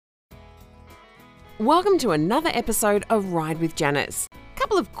Welcome to another episode of Ride with Janice. A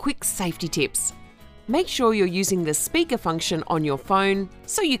couple of quick safety tips. Make sure you're using the speaker function on your phone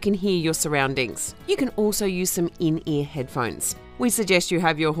so you can hear your surroundings. You can also use some in-ear headphones. We suggest you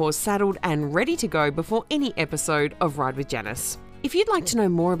have your horse saddled and ready to go before any episode of Ride with Janice. If you'd like to know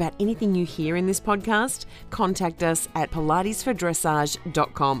more about anything you hear in this podcast, contact us at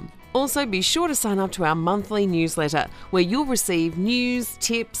pilatesfordressage.com. Also, be sure to sign up to our monthly newsletter where you'll receive news,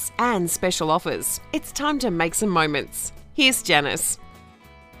 tips, and special offers. It's time to make some moments. Here's Janice.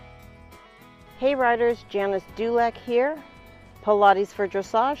 Hey riders, Janice Dulac here. Pilates for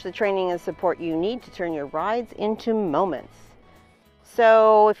Dressage, the training and support you need to turn your rides into moments.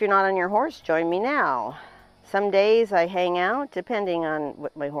 So if you're not on your horse, join me now. Some days I hang out depending on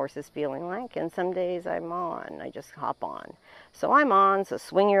what my horse is feeling like, and some days I'm on. I just hop on. So I'm on, so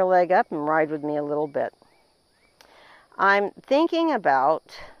swing your leg up and ride with me a little bit. I'm thinking about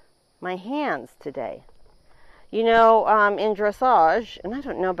my hands today. You know, in dressage, and I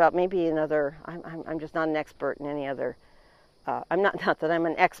don't know about maybe another, I'm just not an expert in any other, I'm not that I'm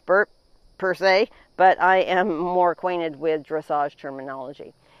an expert per se, but I am more acquainted with dressage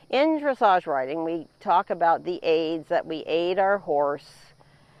terminology. In dressage riding, we talk about the aids that we aid our horse,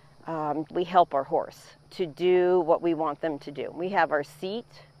 we help our horse to do what we want them to do. We have our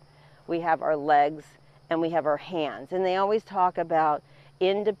seat, we have our legs, and we have our hands. And they always talk about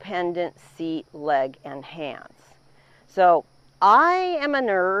independent seat, leg, and hands. So I am a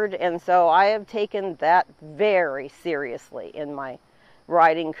nerd, and so I have taken that very seriously in my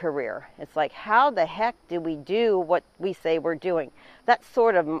riding career. It's like, how the heck do we do what we say we're doing? That's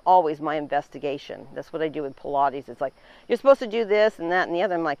sort of always my investigation. That's what I do with Pilates. It's like, you're supposed to do this and that and the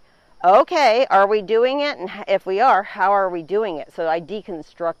other. I'm like, okay, are we doing it? And if we are, how are we doing it? So I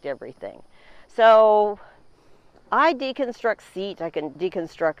deconstruct everything. So I deconstruct seat, I can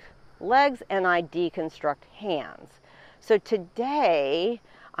deconstruct legs, and I deconstruct hands. So today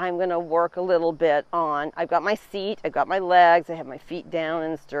I'm going to work a little bit on, I've got my seat, I've got my legs, I have my feet down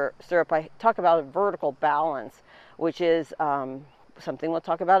in stirrup. I talk about a vertical balance, which is something we'll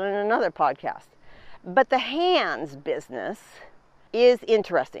talk about in another podcast. But the hands business is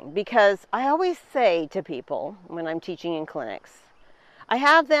interesting because I always say to people when I'm teaching in clinics, I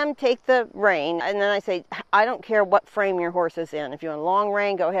have them take the rein, and then I say, I don't care what frame your horse is in. If you want a long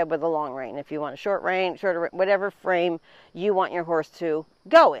rein, go ahead with a long rein. If you want a short rein, shorter, whatever frame you want your horse to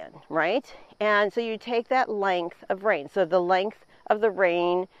go in, right? And so you take that length of rein. So the length of the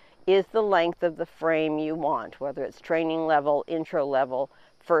rein is the length of the frame you want, whether it's training level, intro level,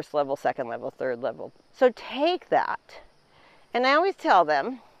 first level, second level, third level. So take that. And I always tell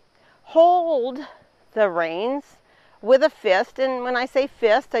them, hold the reins with a fist, and when I say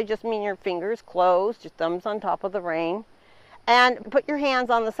fist, I just mean your fingers closed, your thumbs on top of the rein, and put your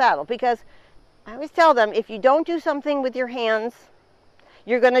hands on the saddle, because I always tell them, if you don't do something with your hands,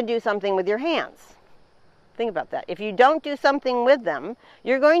 you're going to do something with your hands. Think about that. If you don't do something with them,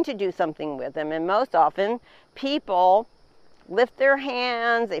 you're going to do something with them, and most often, people lift their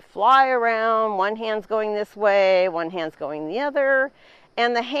hands, they fly around, one hand's going this way, one hand's going the other,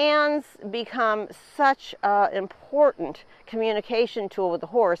 and the hands become such an important communication tool with the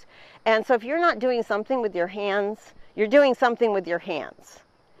horse. And so if you're not doing something with your hands, you're doing something with your hands.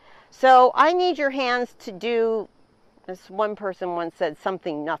 So I need your hands to do, as one person once said,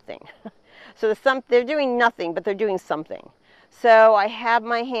 something nothing. So they're doing nothing, but they're doing something. So I have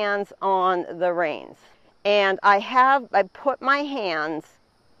my hands on the reins. And I put my hands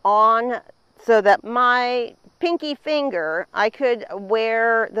on so that my pinky finger, I could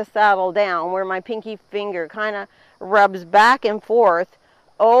wear the saddle down where my pinky finger kind of rubs back and forth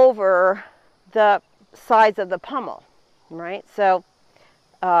over the sides of the pommel, right? So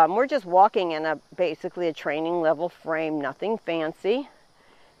we're just walking in basically a training level frame, nothing fancy.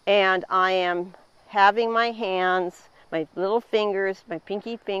 And I am having my hands, my little fingers, my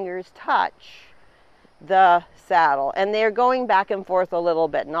pinky fingers touch the saddle, and they're going back and forth a little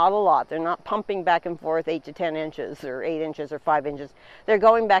bit, not a lot. They're not pumping back and forth 8 to 10 inches or 8 inches or 5 inches. They're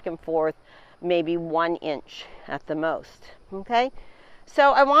going back and forth maybe 1 inch at the most. Okay,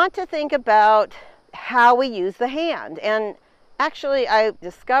 so I want to think about how we use the hand, and actually I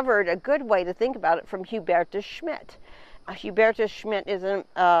discovered a good way to think about it from Hubertus Schmidt. Hubertus Schmidt is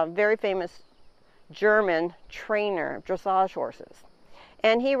a very famous German trainer of dressage horses.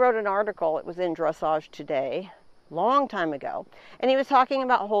 And he wrote an article, it was in Dressage Today, long time ago, and he was talking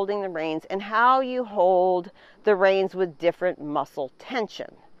about holding the reins and how you hold the reins with different muscle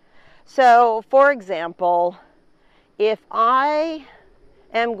tension. So, for example, if I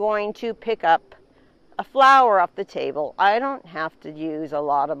am going to pick up a flower off the table, I don't have to use a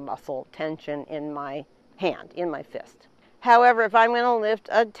lot of muscle tension in my hand, in my fist. However, if I'm going to lift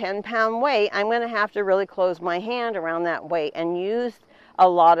a 10-pound weight, I'm going to have to really close my hand around that weight and use a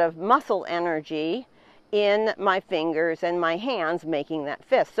lot of muscle energy in my fingers and my hands making that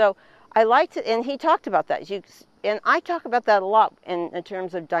fist. So I like to, and he talked about that. And I talk about that a lot in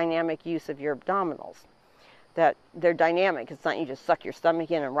terms of dynamic use of your abdominals. That they're dynamic. It's not you just suck your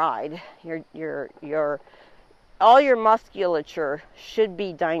stomach in and ride. All your musculature should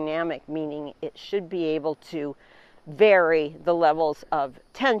be dynamic, meaning it should be able to vary the levels of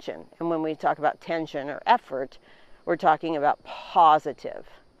tension. And when we talk about tension or effort, we're talking about positive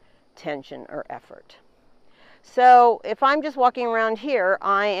tension or effort. So if I'm just walking around here,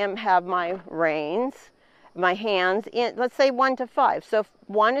 I have my reins, my hands in, let's say 1 to 5. So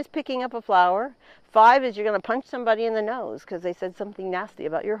 1 is picking up a flower. 5 is you're going to punch somebody in the nose because they said something nasty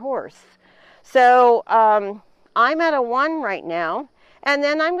about your horse. So I'm at a 1 right now. And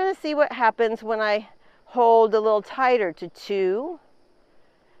then I'm going to see what happens when I hold a little tighter to 2.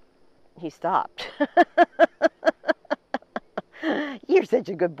 He stopped. You're such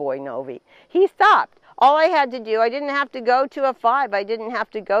a good boy, Novi. He stopped. All I had to do, I didn't have to go to a 5. I didn't have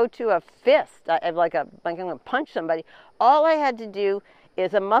to go to a fist, like I'm going to punch somebody. All I had to do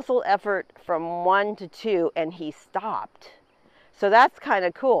is a muscle effort from 1 to 2, and he stopped. So that's kind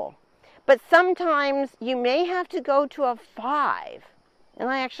of cool. But sometimes you may have to go to a 5. And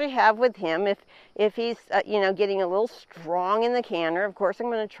I actually have with him, if he's getting a little strong in the canter. Of course,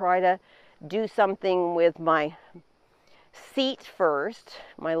 I'm going to try to do something with my seat first,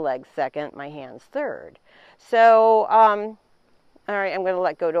 my legs second, my hands third. So, all right, I'm going to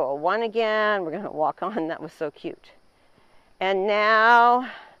let go to a 1 again. We're going to walk on. That was so cute. And now,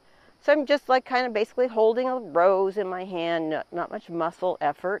 so I'm just like kind of basically holding a rose in my hand, not much muscle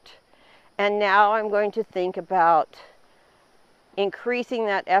effort. And now I'm going to think about increasing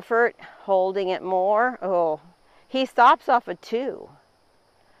that effort, holding it more. Oh, he stops off a 2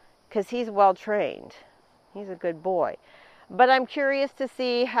 because he's well trained. He's a good boy. But I'm curious to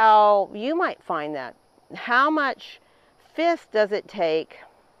see how you might find that. How much fist does it take?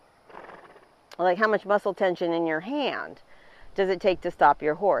 Like how much muscle tension in your hand does it take to stop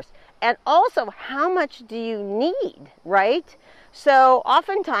your horse? And also, how much do you need, right? So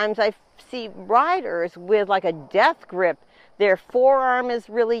oftentimes I see riders with like a death grip. Their forearm is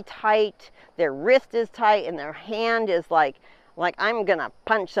really tight, their wrist is tight, and their hand is like I'm gonna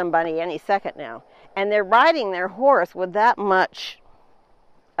punch somebody any second now. And they're riding their horse with that much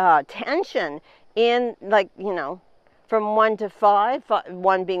tension in, from 1 to 5,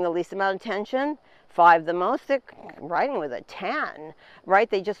 1 being the least amount of tension, 5 the most. They're riding with a 10, right?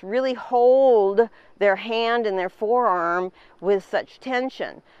 They just really hold their hand and their forearm with such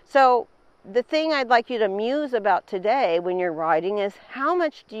tension. So the thing I'd like you to muse about today when you're riding is how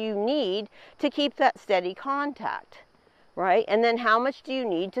much do you need to keep that steady contact, right? And then how much do you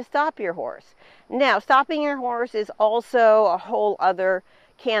need to stop your horse? Now, stopping your horse is also a whole other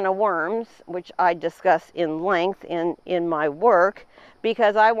can of worms, which I discuss in length in my work,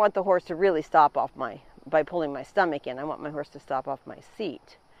 because I want the horse to really stop off by pulling my stomach in. I want my horse to stop off my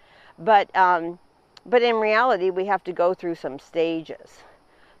seat. But in reality, we have to go through some stages.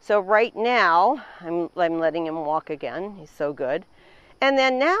 So right now, I'm letting him walk again. He's so good. And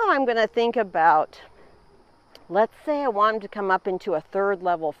then now I'm going to think about, let's say I want him to come up into a 3rd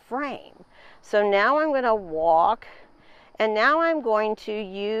level frame. So now I'm going to walk, and now I'm going to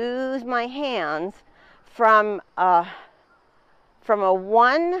use my hands from a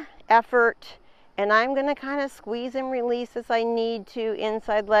 1 effort, and I'm going to kind of squeeze and release as I need to,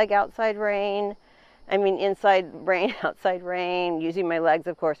 inside leg, outside rein. Inside rein, outside rein, using my legs,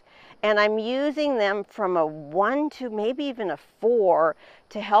 of course. And I'm using them from a 1 to maybe even a 4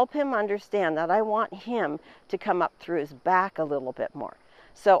 to help him understand that I want him to come up through his back a little bit more.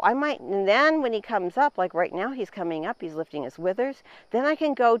 So I might, and then when he comes up, like right now he's coming up, he's lifting his withers, then I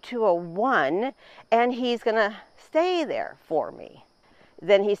can go to a 1 and he's going to stay there for me.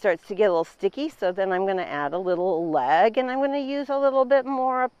 Then he starts to get a little sticky, so then I'm going to add a little leg, and I'm going to use a little bit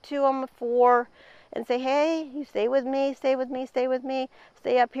more up to a 4. And say, hey, you stay with me, stay with me, stay with me,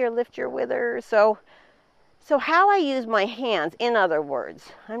 stay up here, lift your withers. So how I use my hands, in other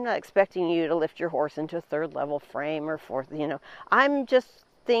words, I'm not expecting you to lift your horse into a 3rd level frame or 4th, I'm just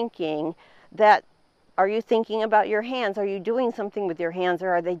thinking that, are you thinking about your hands? Are you doing something with your hands,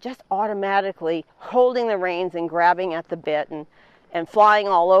 or are they just automatically holding the reins and grabbing at the bit and flying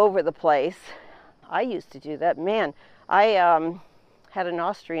all over the place? I used to do that. Man, I had an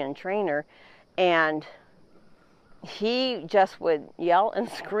Austrian trainer, and he just would yell and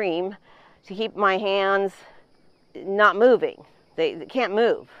scream to keep my hands not moving. They can't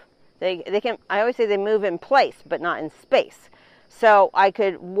move. They can. I always say they move in place, but not in space. So I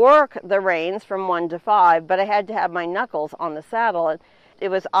could work the reins from 1 to 5, but I had to have my knuckles on the saddle. And it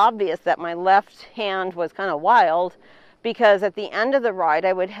was obvious that my left hand was kind of wild, because at the end of the ride,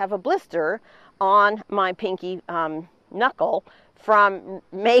 I would have a blister on my pinky knuckle from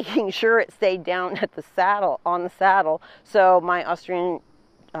making sure it stayed down at the saddle, on the saddle, so my Austrian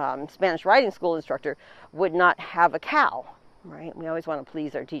Spanish riding school instructor would not have a cow, right? We always want to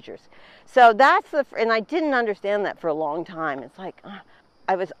please our teachers. So and I didn't understand that for a long time. It's like,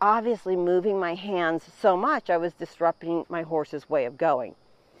 I was obviously moving my hands so much, I was disrupting my horse's way of going.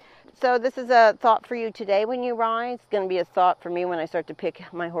 So this is a thought for you today when you ride. It's going to be a thought for me when I start to pick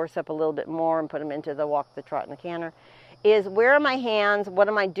my horse up a little bit more and put him into the walk, the trot, and the canter, is where are my hands? What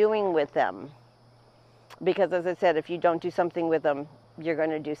am I doing with them? Because as I said, if you don't do something with them, you're going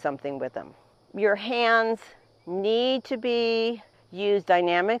to do something with them. Your hands need to be used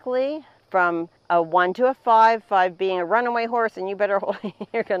dynamically from a 1 to a 5, 5 being a runaway horse and you're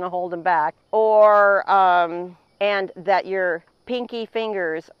going to hold him back, or and that your pinky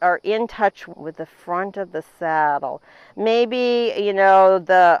fingers are in touch with the front of the saddle. Maybe,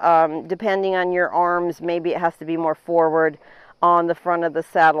 depending on your arms, maybe it has to be more forward on the front of the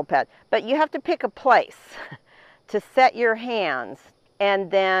saddle pad. But you have to pick a place to set your hands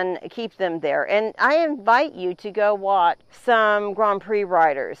and then keep them there. And I invite you to go watch some Grand Prix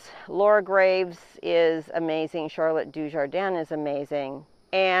riders. Laura Graves is amazing. Charlotte Dujardin is amazing.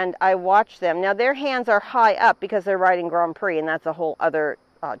 And I watch them. Now, their hands are high up because they're riding Grand Prix, and that's a whole other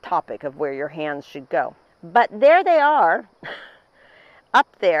topic of where your hands should go. But there they are,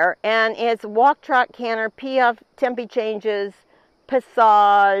 up there, and it's walk, trot, canter, piaffe, tempi changes,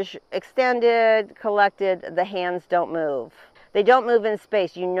 passage, extended, collected. The hands don't move. They don't move in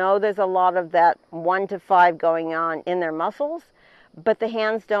space. You know there's a lot of that 1 to 5 going on in their muscles, but the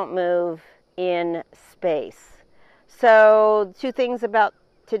hands don't move in space. So 2 things about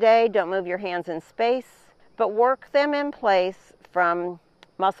today: don't move your hands in space, but work them in place from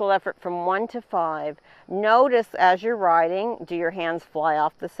muscle effort from 1 to 5. Notice as you're riding, do your hands fly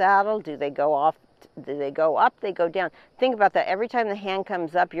off the saddle? Do they go off? Do they go up? They go down? Think about that. Every time the hand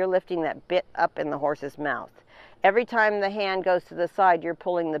comes up, you're lifting that bit up in the horse's mouth. Every time the hand goes to the side, you're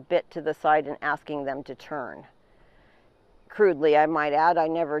pulling the bit to the side and asking them to turn. Crudely, I might add, I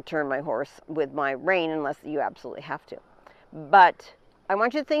never turn my horse with my rein unless you absolutely have to. But I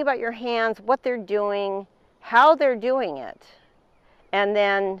want you to think about your hands, what they're doing, how they're doing it, and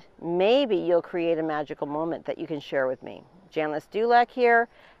then maybe you'll create a magical moment that you can share with me. Janice Dulac here.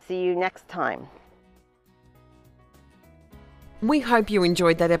 See you next time. We hope you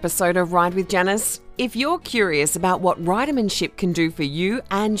enjoyed that episode of Ride with Janice. If you're curious about what ridermanship can do for you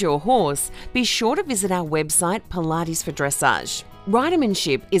and your horse, be sure to visit our website, Pilates for Dressage.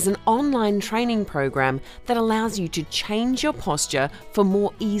 Ridermanship is an online training program that allows you to change your posture for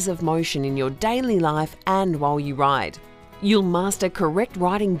more ease of motion in your daily life and while you ride. You'll master correct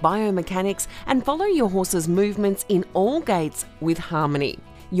riding biomechanics and follow your horse's movements in all gaits with harmony.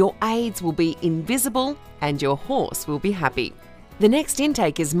 Your aids will be invisible and your horse will be happy. The next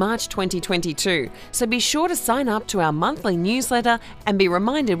intake is March 2022, so be sure to sign up to our monthly newsletter and be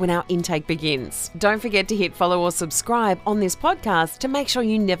reminded when our intake begins. Don't forget to hit follow or subscribe on this podcast to make sure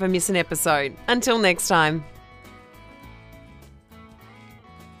you never miss an episode. Until next time.